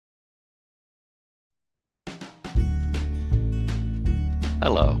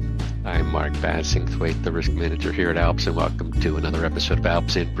Hello, I'm Mark Bassingthwaighte, the Risk Manager here at ALPS, and welcome to another episode of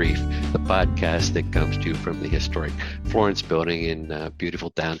ALPS In Brief, the podcast that comes to you from the historic Florence building in beautiful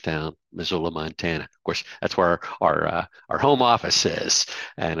downtown Missoula, Montana. Of course, that's where our home office is.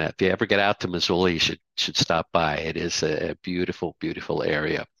 And if you ever get out to Missoula, you should stop by. It is a beautiful, beautiful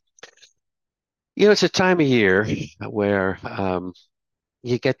area. It's a time of year where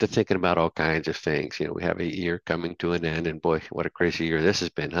you get to thinking about all kinds of things. We have a year coming to an end, and boy, what a crazy year this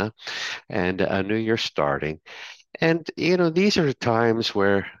has been, huh? And a new year starting. And, these are times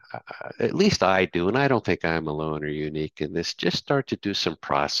where at least I do, and I don't think I'm alone or unique in this, just start to do some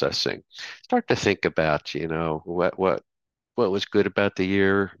processing. Start to think about, what was good about the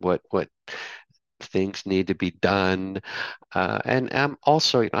year, what things need to be done. And I'm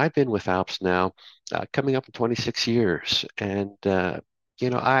also, I've been with ALPS now coming up in 26 years. And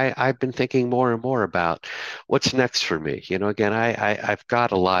I've been thinking more and more about what's next for me. Again, I've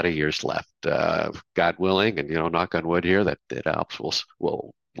got a lot of years left, God willing, and knock on wood here that ALPS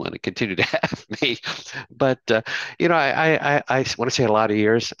will want to continue to have me. But I want to say a lot of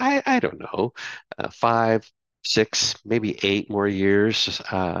years. I don't know, 5, 6, maybe 8 more years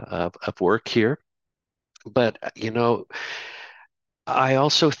of work here. But I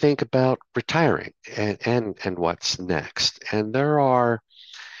also think about retiring and what's next. And there are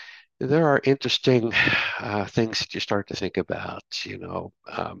interesting things that you start to think about,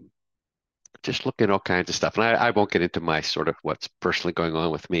 just looking at all kinds of stuff. And I won't get into my sort of what's personally going on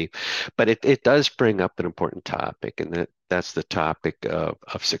with me, but it does bring up an important topic, and that's the topic of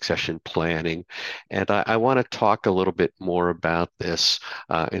succession planning. And I want to talk a little bit more about this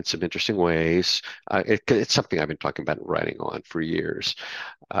in some interesting ways. It's something I've been talking about and writing on for years.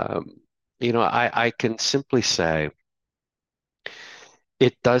 Um, I can simply say,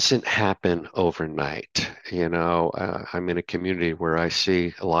 it doesn't happen overnight. I'm in a community where I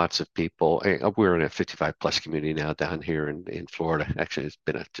see lots of people. We're in a 55 plus community now down here in Florida. Actually, it's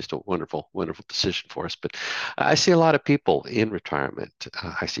been just a wonderful, wonderful decision for us. But I see a lot of people in retirement.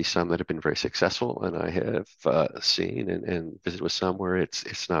 I see some that have been very successful, and I have seen and visited with some where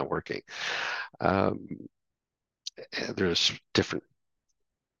it's not working. Um, there's different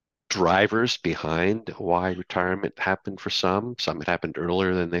drivers behind why retirement happened for some. Some it happened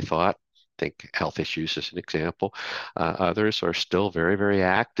earlier than they thought. Think health issues as an example. Others are still very, very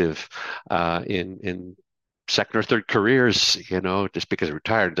active in second or third careers. Just because they're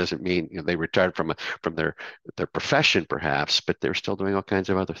retired doesn't mean they retired from their profession, perhaps, but they're still doing all kinds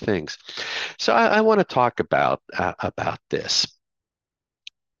of other things. So I want to talk about this.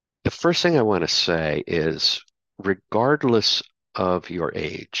 The first thing I want to say is, regardless of your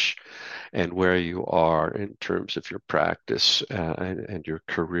age and where you are in terms of your practice and your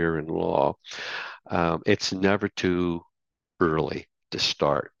career in law, it's never too early to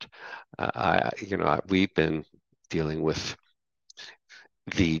start. We've been dealing with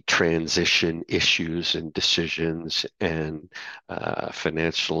the transition issues and decisions and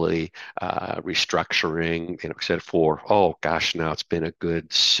financially restructuring, said for, oh gosh, now it's been a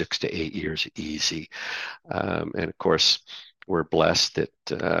good 6 to 8 years easy. And of course, we're blessed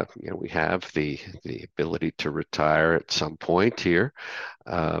that we have the ability to retire at some point here.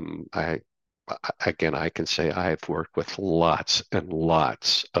 I can say I have worked with lots and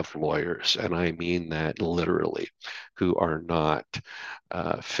lots of lawyers, and I mean that literally, who are not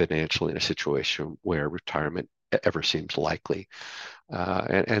financially in a situation where retirement ever seems likely.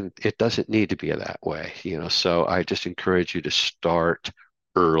 And it doesn't need to be that way, so I just encourage you to start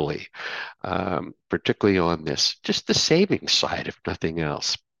early, particularly on just the savings side, if nothing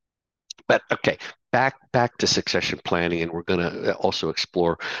else. But okay, back to succession planning, and we're going to also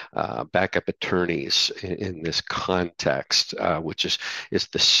explore backup attorneys in this context, which is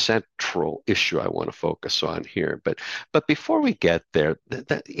the central issue I want to focus on here. But before we get there,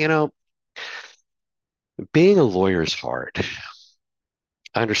 being a lawyer is hard.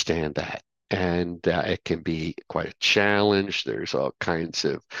 I understand that. And it can be quite a challenge. There's all kinds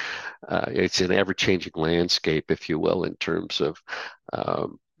of, it's an ever-changing landscape, if you will, in terms of,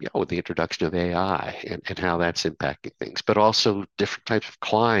 with the introduction of AI and how that's impacting things, but also different types of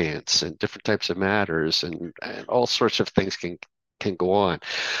clients and different types of matters and all sorts of things can go on.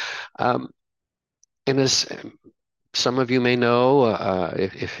 And as some of you may know,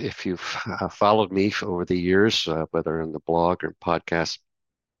 if you've followed me over the years, whether in the blog or podcast,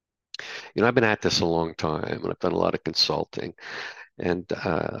 I've been at this a long time, and I've done a lot of consulting, and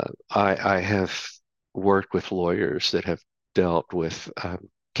I have worked with lawyers that have dealt with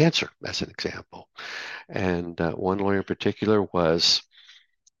cancer, as an example. And one lawyer in particular was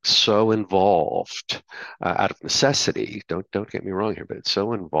so involved out of necessity. Don't get me wrong here, but it's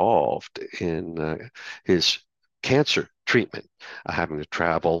so involved in his cancer treatment, having to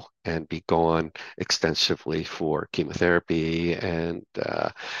travel and be gone extensively for chemotherapy, and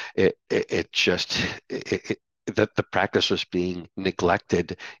it just that the practice was being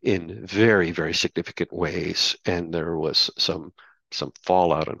neglected in very, very significant ways, and there was some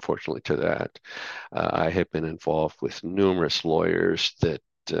fallout, unfortunately, to that. I have been involved with numerous lawyers that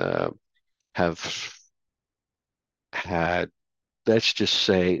uh, have had, let's just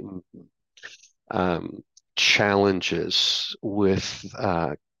say, um, challenges with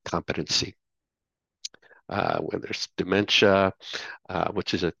competency. When there's dementia,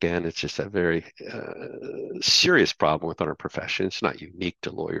 which is, again, it's just a very serious problem within our profession. It's not unique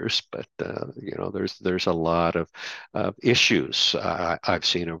to lawyers, but there's a lot of issues I've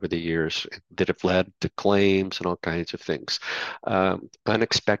seen over the years that have led to claims and all kinds of things.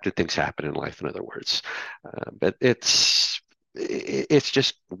 Unexpected things happen in life, in other words, but it's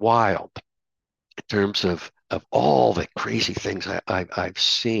just wild in terms of all the crazy things I've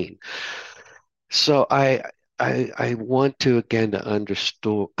seen. So I want to again to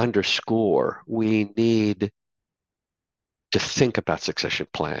underscore we need to think about succession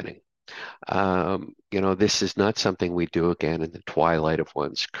planning. This is not something we do again in the twilight of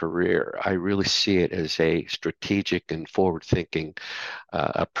one's career. I really see it as a strategic and forward-thinking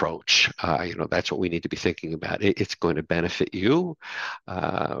approach. That's what we need to be thinking about. It's going to benefit you,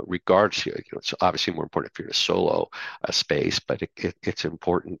 regardless. It's obviously more important if you're in a solo space, but it's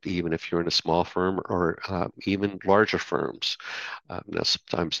important even if you're in a small firm or even larger firms. Now,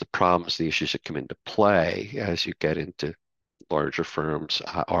 sometimes the problems, the issues that come into play as you get into larger firms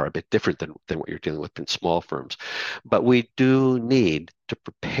are a bit different than what you're dealing with in small firms. But we do need to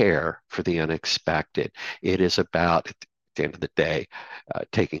prepare for the unexpected. It is about, at the end of the day,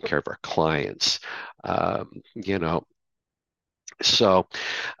 taking care of our clients. Um, you know, so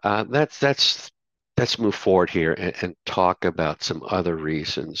let's move forward here and talk about some other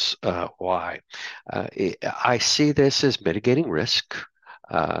reasons why. I see this as mitigating risk,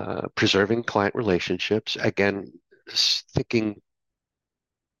 preserving client relationships. Again, thinking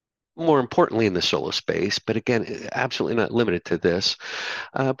more importantly in the solo space, but again, absolutely not limited to this.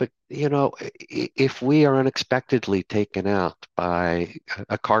 But if we are unexpectedly taken out by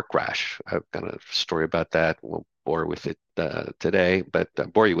a car crash, I've got a story about that. We'll bore with it today, but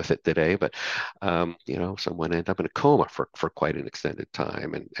bore you with it today. But someone ended up in a coma for quite an extended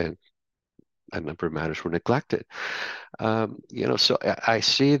time, and a number of matters were neglected. So I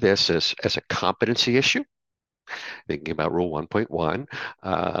see this as a competency issue, thinking about Rule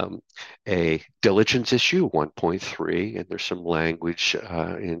 1.1, a diligence issue, 1.3, and there's some language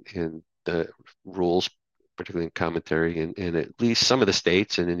in the rules, particularly in commentary in at least some of the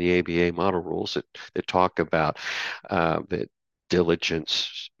states and in the ABA model rules that talk about that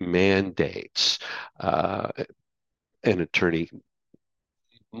diligence mandates an attorney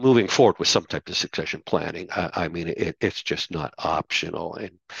moving forward with some type of succession planning. I mean, it's just not optional.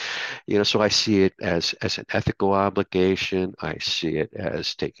 And so I see it as an ethical obligation. I see it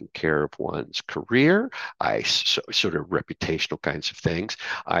as taking care of one's career. Sort of reputational kinds of things.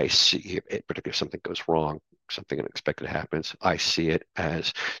 I see it, particularly if something goes wrong, something unexpected happens. I see it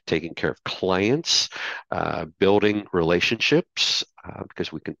as taking care of clients, building relationships,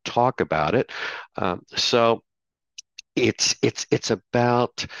 because we can talk about it. So it's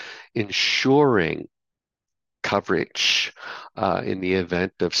about ensuring coverage in the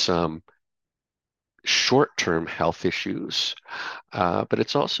event of some short-term health issues, but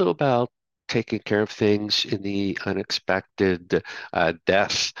it's also about taking care of things in the unexpected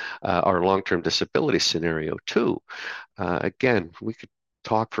death or long-term disability scenario too. Again, we could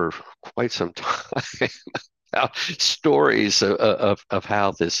talk for quite some time about stories of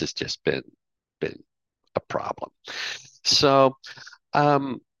how this has just been a problem. So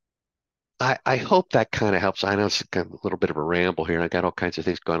um, I hope that kind of helps. I know it's kind of a little bit of a ramble here, and I got all kinds of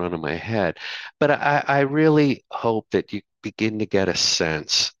things going on in my head, but I really hope that you begin to get a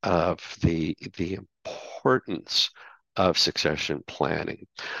sense of the importance of succession planning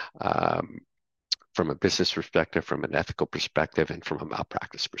um, from a business perspective, from an ethical perspective, and from a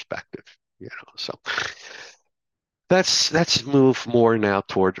malpractice perspective. So let's move more now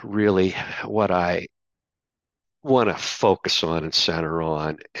toward really what I want to focus on and center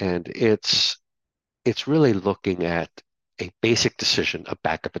on, and it's really looking at a basic decision of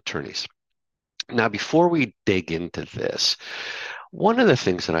backup attorneys. Now, before we dig into this, one of the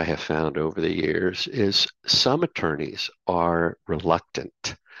things that I have found over the years is some attorneys are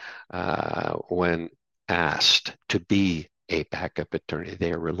reluctant when asked to be a backup attorney.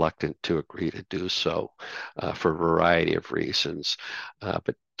 They are reluctant to agree to do so for a variety of reasons.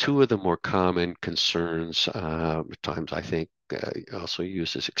 But two of the more common concerns, at times I think also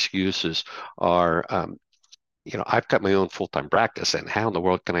used as excuses, are I've got my own full-time practice, and how in the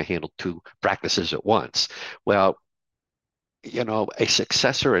world can I handle two practices at once? Well, a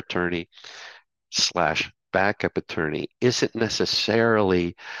successor attorney slash backup attorney isn't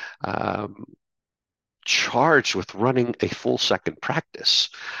necessarily um, charged with running a full second practice.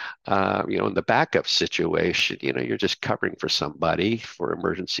 In the backup situation, you're just covering for somebody for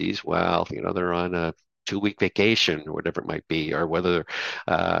emergencies while, they're on a 2-week vacation or whatever it might be, or whether,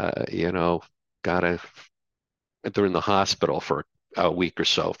 gotta, they're in the hospital for a week or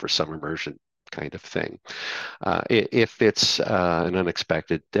so for some emergent kind of thing. If it's an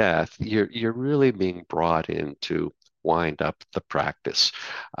unexpected death, you're really being brought in to wind up the practice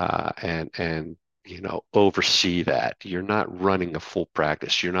and oversee that. You're not running a full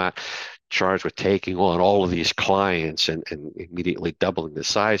practice. You're not charged with taking on all of these clients and immediately doubling the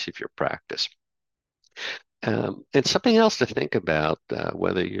size of your practice. And something else to think about,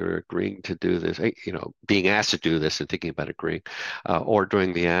 whether you're agreeing to do this, being asked to do this and thinking about agreeing, or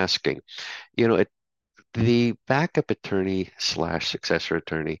doing the asking. The backup attorney slash successor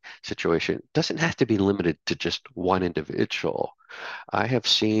attorney situation doesn't have to be limited to just one individual. I have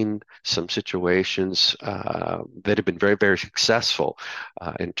seen some situations that have been very, very successful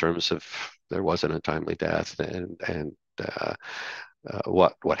in terms of there was an untimely death, and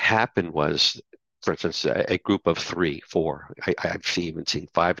what happened was, for instance, a group of 3, 4, I've even seen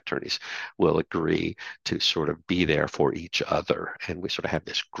 5 attorneys will agree to sort of be there for each other, and we sort of have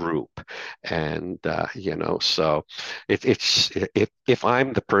this group. And so if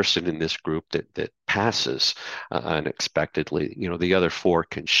I'm the person in this group that passes unexpectedly, the other 4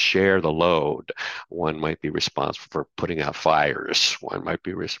 can share the load. One might be responsible for putting out fires. One might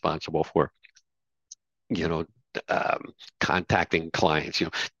be responsible for you know, contacting clients,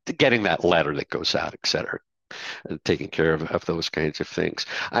 getting that letter that goes out, et cetera, taking care of those kinds of things.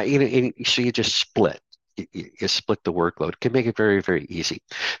 So you just split. You split the workload. It can make it very, very easy.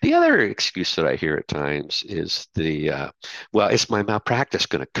 The other excuse that I hear at times is well, is my malpractice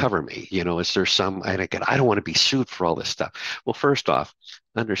going to cover me? Is there some, and again, I don't want to be sued for all this stuff. Well, first off,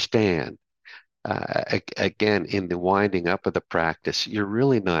 understand, again, in the winding up of the practice, you're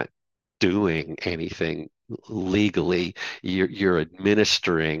really not doing anything legally. You're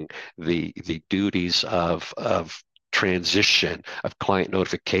administering the duties of transition, of client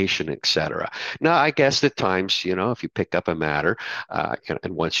notification, et cetera. Now, I guess at times, if you pick up a matter,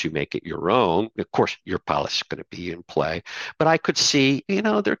 and once you make it your own, of course, your policy is going to be in play. But I could see,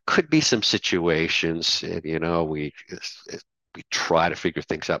 there could be some situations, and, we try to figure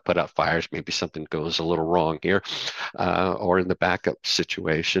things out, put out fires. Maybe something goes a little wrong here, or in the backup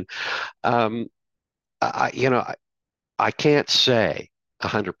situation. Um, I can't say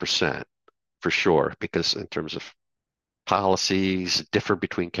 100% for sure, because in terms of policies differ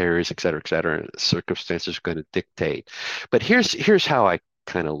between carriers, et cetera, and circumstances are going to dictate. But here's how I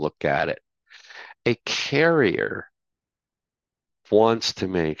kind of look at it. A carrier wants to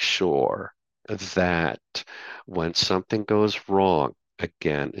make sure that when something goes wrong,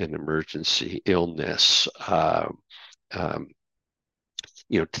 again, an emergency, illness, um,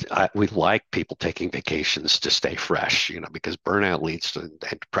 we like people taking vacations to stay fresh, because burnout leads to and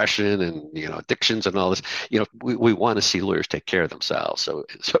depression and, addictions and all this. We want to see lawyers take care of themselves. So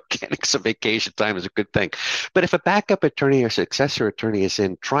getting some vacation time is a good thing. But if a backup attorney or successor attorney is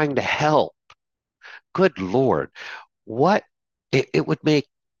in trying to help, good Lord, it would make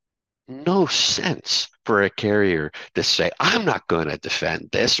no sense for a carrier to say, I'm not going to defend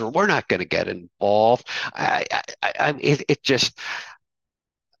this, or we're not going to get involved.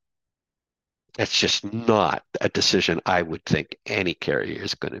 That's just not a decision I would think any carrier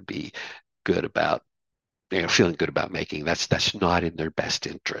is going to be good about, feeling good about making. That's not in their best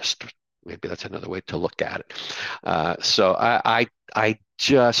interest. Maybe that's another way to look at it. So I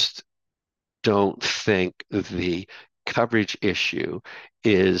just don't think the coverage issue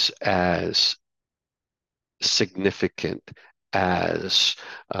is as significant as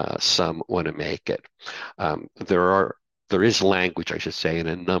some want to make it. There is language, I should say, in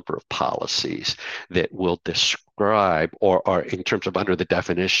a number of policies that will describe, or in terms of under the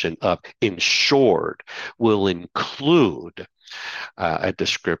definition of insured, will include a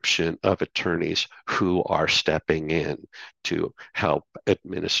description of attorneys who are stepping in to help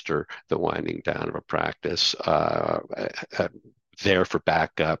administer the winding down of a practice. There for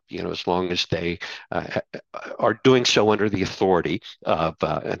backup, as long as they are doing so under the authority of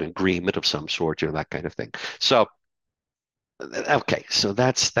an agreement of some sort, that kind of thing. So Okay, so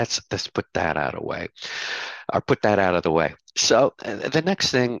let's put that out of the way, or put that out of the way. So the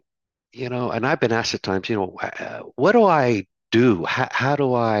next thing, and I've been asked at times, what do I do? How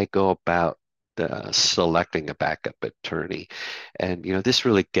do I go about selecting a backup attorney? And this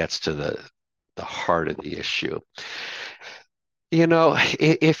really gets to the heart of the issue.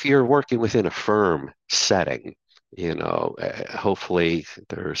 If you're working within a firm setting, hopefully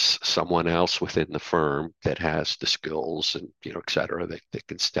there's someone else within the firm that has the skills and, et cetera, that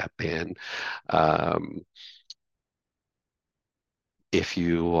can step in. Um, if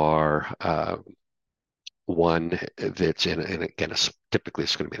you are one that's in again, typically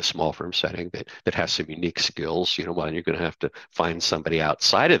it's going to be a small firm setting that has some unique skills. Well, you're going to have to find somebody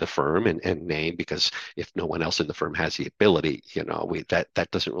outside of the firm and name, because if no one else in the firm has the ability, that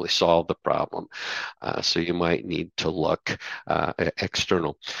doesn't really solve the problem. So you might need to look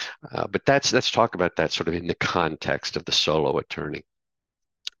external. But let's talk about that sort of in the context of the solo attorney.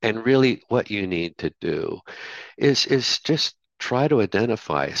 And really, what you need to do is just try to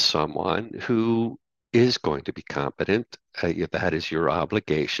identify someone who is going to be competent. That is your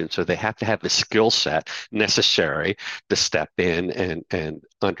obligation. So they have to have the skill set necessary to step in and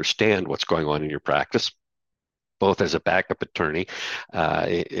understand what's going on in your practice, both as a backup attorney,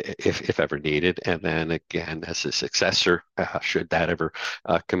 if ever needed, and then again as a successor, should that ever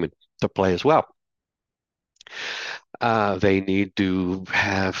come into play as well. They need to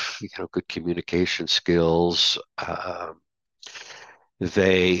have, good communication skills.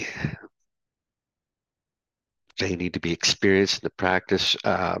 They they need to be experienced in the practice,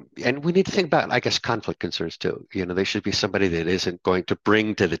 and we need to think about, I guess, conflict concerns too. They should be somebody that isn't going to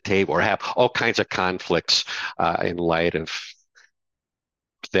bring to the table or have all kinds of conflicts in light of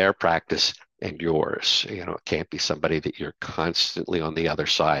their practice and yours. It can't be somebody that you're constantly on the other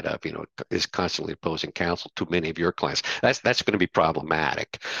side of, is constantly opposing counsel to many of your clients. That's going to be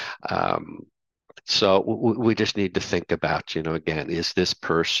problematic. So we just need to think about, again, is this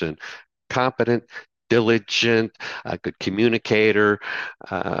person competent, diligent, a good communicator,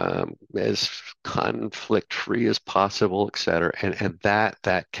 as conflict-free as possible, et cetera, and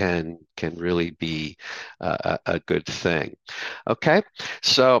that can really be a good thing. Okay,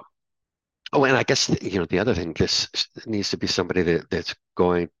 so. Oh, and I guess the other thing, this needs to be somebody that's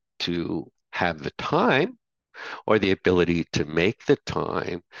going to have the time or the ability to make the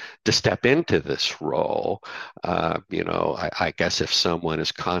time to step into this role. I guess if someone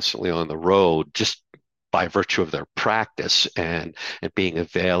is constantly on the road, just by virtue of their practice and being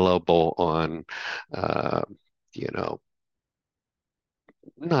available on, uh, you know,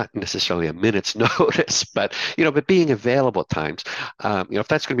 not necessarily a minute's notice, but being available at times, if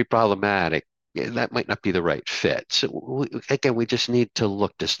that's going to be problematic, yeah, that might not be the right fit. So again, we just need to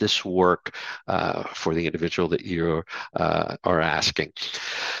look, does this work for the individual that you are asking?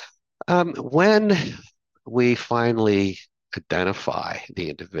 When we finally identify the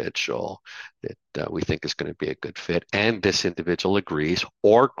individual that we think is going to be a good fit, and this individual agrees,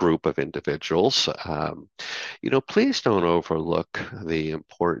 or group of individuals, please don't overlook the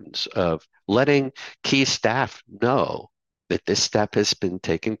importance of letting key staff know that this step has been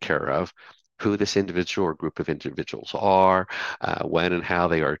taken care of, who this individual or group of individuals are, when and how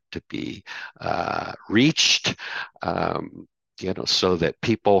they are to be reached, so that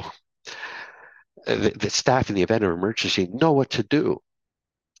people, the staff in the event of emergency, know what to do.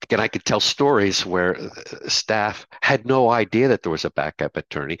 Again, I could tell stories where staff had no idea that there was a backup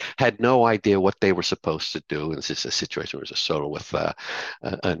attorney, had no idea what they were supposed to do. And this is a situation where it was a solo with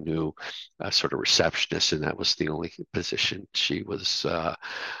a new sort of receptionist, and that was the only position she was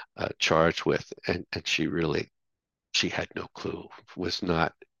charged with. And she had no clue, was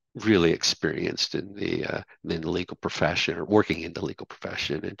not really experienced in the legal profession or working in the legal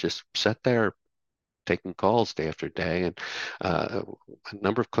profession, and just sat there taking calls day after day, and a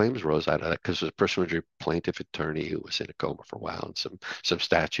number of claims arose out of that because the person was a plaintiff attorney who was in a coma for a while, and some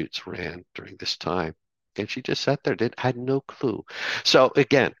statutes ran during this time, and she just sat there, had no clue. So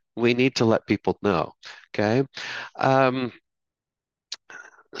again, we need to let people know. Okay, um,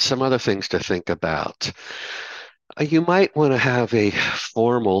 some other things to think about. You might want to have a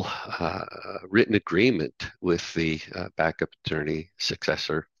formal written agreement with the backup attorney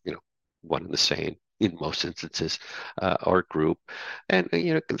successor, one and the same in most instances, or group. And,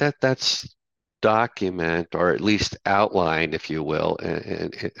 that's document or at least outline, if you will,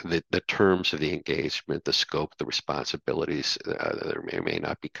 the terms of the engagement, the scope, the responsibilities. There may or may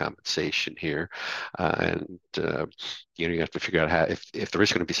not be compensation here, and you have to figure out how if there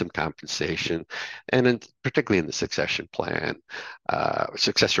is going to be some compensation, and particularly in the succession plan,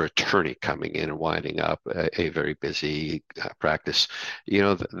 successor attorney coming in and winding up a very busy practice,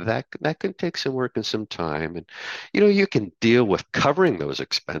 that can take some work and some time, and you can deal with covering those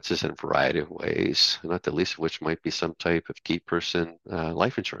expenses in a variety of ways, not the least of which might be some type of key person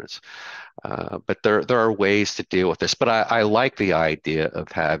life insurance. But there are ways to deal with this. But I like the idea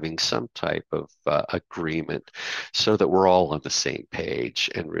of having some type of agreement so that we're all on the same page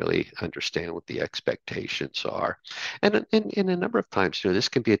and really understand what the expectations are. And in a number of times, this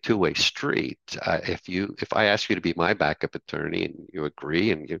can be a two-way street. If I ask you to be my backup attorney and you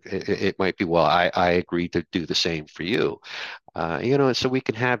agree, and it might be, well, I agree to do the same for you. And so we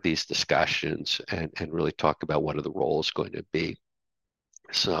can have these discussions and really talk about what are the roles going to be.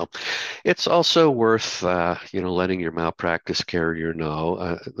 So it's also worth, letting your malpractice carrier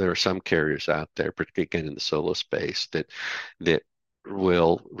know. There are some carriers out there, particularly again in the solo space, that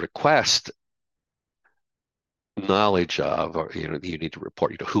will request knowledge of, or you need to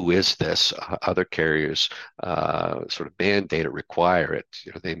report, who is this? Other carriers sort of mandate or require it.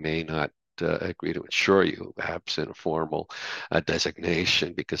 They may not agree to insure you, perhaps in a formal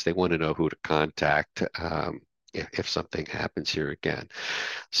designation, because they want to know who to contact if something happens here again.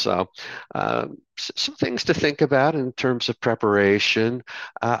 So some things to think about in terms of preparation.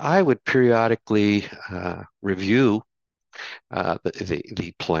 I would periodically review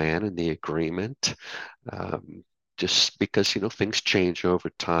the plan and the agreement, just because things change over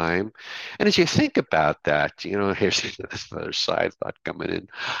time. And as you think about that, here's this other side thought coming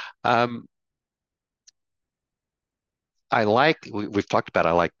in. We've talked about,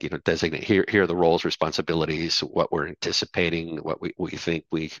 I like, designate here are the roles, responsibilities, what we're anticipating, what we think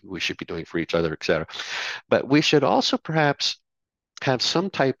we should be doing for each other, et cetera. But we should also perhaps have some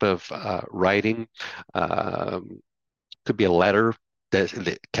type of writing. Could be a letter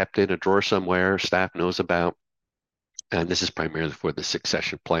that kept in a drawer somewhere, staff knows about. And this is primarily for the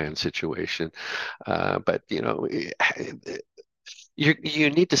succession plan situation. But you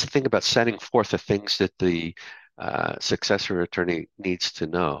need to think about setting forth the things that the successor attorney needs to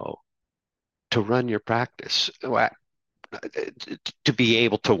know to run your practice, to be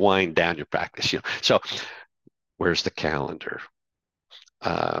able to wind down your practice. So where's the calendar?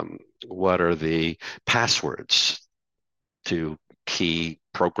 What are the passwords to key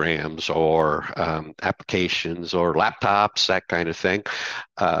programs or applications or laptops, that kind of thing?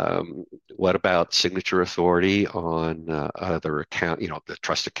 What about signature authority on other account, the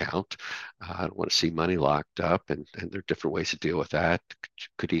trust account? I don't want to see money locked up, and there are different ways to deal with that.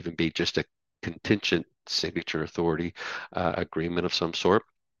 Could even be just a contingent signature authority agreement of some sort.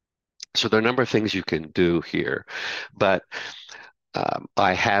 So there are a number of things you can do here, but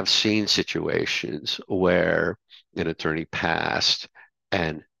I have seen situations where an attorney passed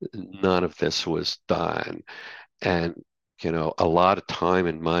and none of this was done. And, a lot of time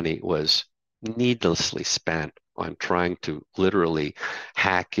and money was needlessly spent on trying to literally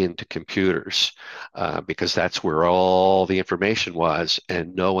hack into computers because that's where all the information was,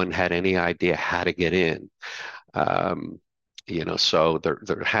 and no one had any idea how to get in. So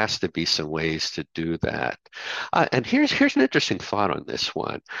there has to be some ways to do that. And here's an interesting thought on this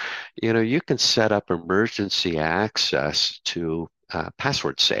one. You can set up emergency access to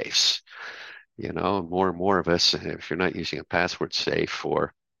password safes. More and more of us, if you're not using a password safe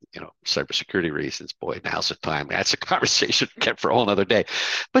for cybersecurity reasons, boy, now's the time. That's a conversation kept for a whole other day.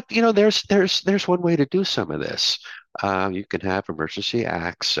 But there's one way to do some of this. You can have emergency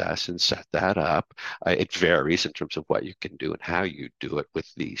access and set that up. It varies in terms of what you can do and how you do it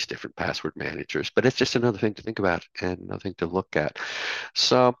with these different password managers, but it's just another thing to think about and another thing to look at.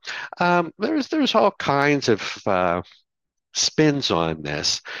 So there's all kinds of spins on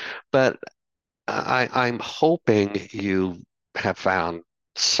this, but I'm hoping you have found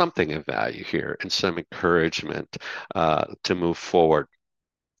something of value here and some encouragement to move forward.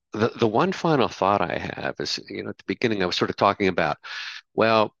 The one final thought I have is, at the beginning I was sort of talking about,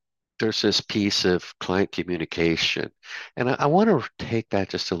 well, there's this piece of client communication, and I want to take that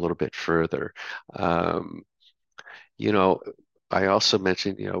just a little bit further. You know, I also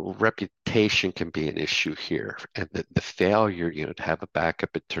mentioned, reputation can be an issue here, and the failure, to have a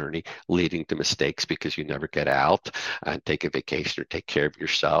backup attorney leading to mistakes because you never get out and take a vacation or take care of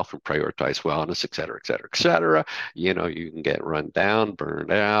yourself and prioritize wellness, et cetera, et cetera, et cetera. You can get run down,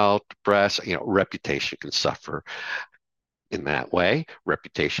 burned out, depressed. Reputation can suffer. In that way,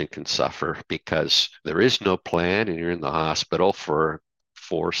 reputation can suffer because there is no plan and you're in the hospital for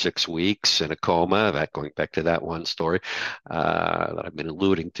 4 or 6 weeks in a coma. That going back to that one story that I've been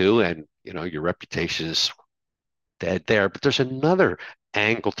alluding to, and your reputation is dead there. But there's another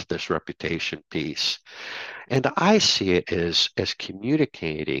angle to this reputation piece, and I see it as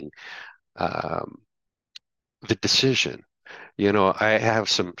communicating um, the decision. I have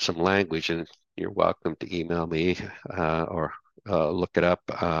some language, and you're welcome to email me or look it up.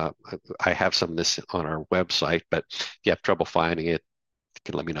 I have some of this on our website, but if you have trouble finding it, you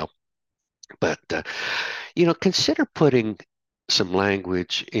can let me know. But consider putting some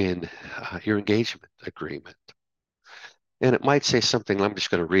language in your engagement agreement. And it might say something, I'm just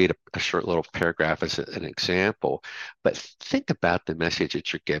going to read a short little paragraph as an example, but think about the message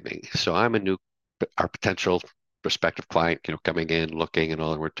that you're giving. So our potential prospective client, coming in, looking and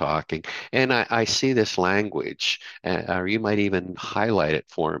all, and we're talking, and I see this language, or you might even highlight it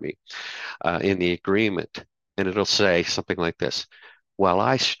for me in the agreement, and it'll say something like this. While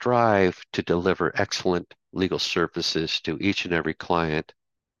I strive to deliver excellent legal services to each and every client,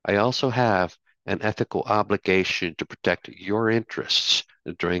 I also have an ethical obligation to protect your interests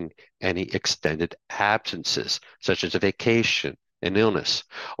during any extended absences, such as a vacation, an illness,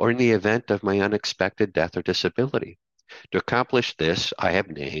 or in the event of my unexpected death or disability. To accomplish this, I have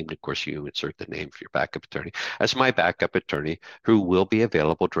named, of course, you insert the name for your backup attorney, as my backup attorney who will be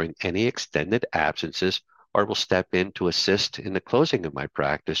available during any extended absences or will step in to assist in the closing of my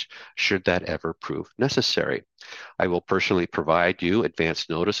practice should that ever prove necessary. I will personally provide you advance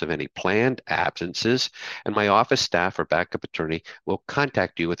notice of any planned absences, and my office staff or backup attorney will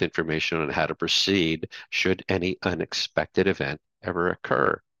contact you with information on how to proceed should any unexpected event ever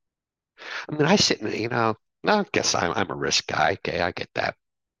occur. I mean, I guess I'm a risk guy. Okay, I get that.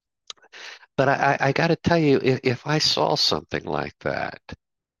 But I got to tell you, if I saw something like that,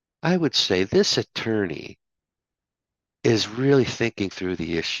 I would say this attorney is really thinking through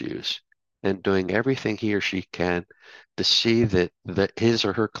the issues and doing everything he or she can to see that his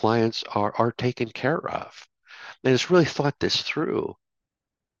or her clients are taken care of and has really thought this through.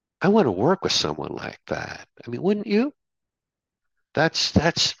 I want to work with someone like that. I mean, wouldn't you? That's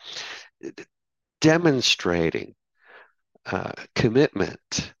demonstrating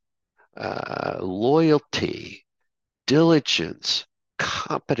commitment, loyalty, diligence,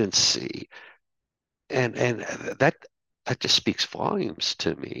 competency, and that just speaks volumes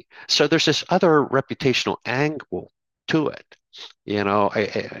to me. So there's this other reputational angle to it.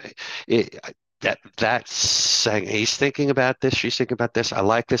 That's saying he's thinking about this, she's thinking about this. I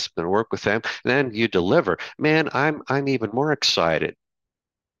like this. I'm going to work with them. And then you deliver. Man, I'm even more excited,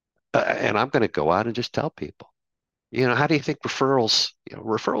 and I'm going to go out and just tell people. How do you think referrals?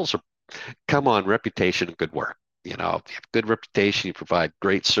 Referrals are come on reputation and good work. If you have good reputation, you provide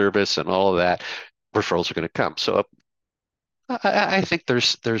great service and all of that, referrals are going to come. So I think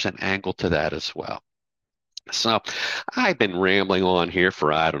there's an angle to that as well. So I've been rambling on here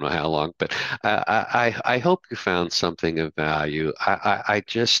for I don't know how long, but I hope you found something of value. I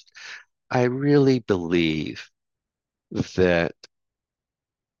really believe that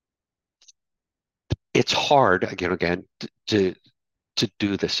it's hard again to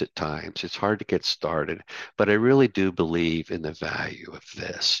do this at times. It's hard to get started, but I really do believe in the value of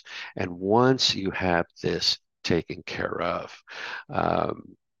this. And once you have this taken care of,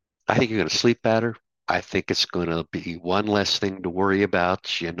 um, I think you're going to sleep better. I think it's going to be one less thing to worry about,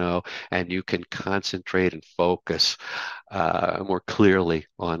 and you can concentrate and focus more clearly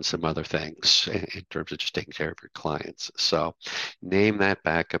on some other things in terms of just taking care of your clients. So name that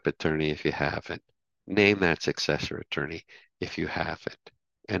backup attorney if you haven't. Name that successor attorney if you haven't.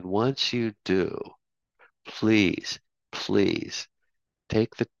 And once you do, please, please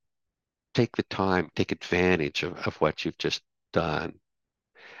take the take the time, take advantage of what you've just done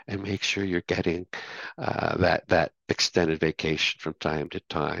and make sure you're getting that extended vacation from time to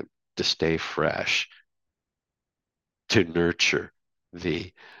time to stay fresh, to nurture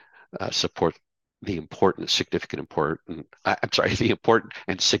the support, the important, significant, I'm sorry, the important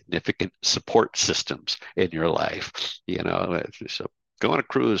and significant support systems in your life. So go on a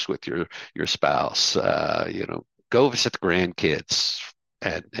cruise with your spouse. Go visit the grandkids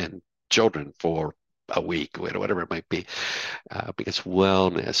and children for a week, whatever it might be, because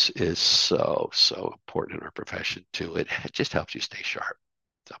wellness is so important in our profession too. It just helps you stay sharp.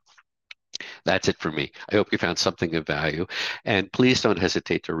 So That's it for me. I hope you found something of value. And please don't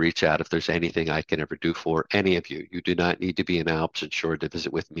hesitate to reach out if there's anything I can ever do for any of you. You do not need to be an ALPS insured to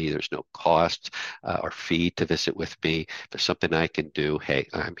visit with me. There's no cost or fee to visit with me. If there's something I can do, hey,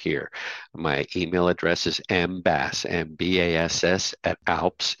 I'm here. My email address is mbass, MBASS, at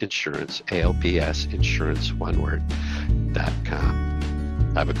ALPS Insurance, ALPS Insurance, one word,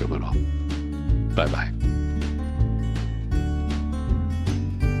 .com. Have a good one all. Bye-bye.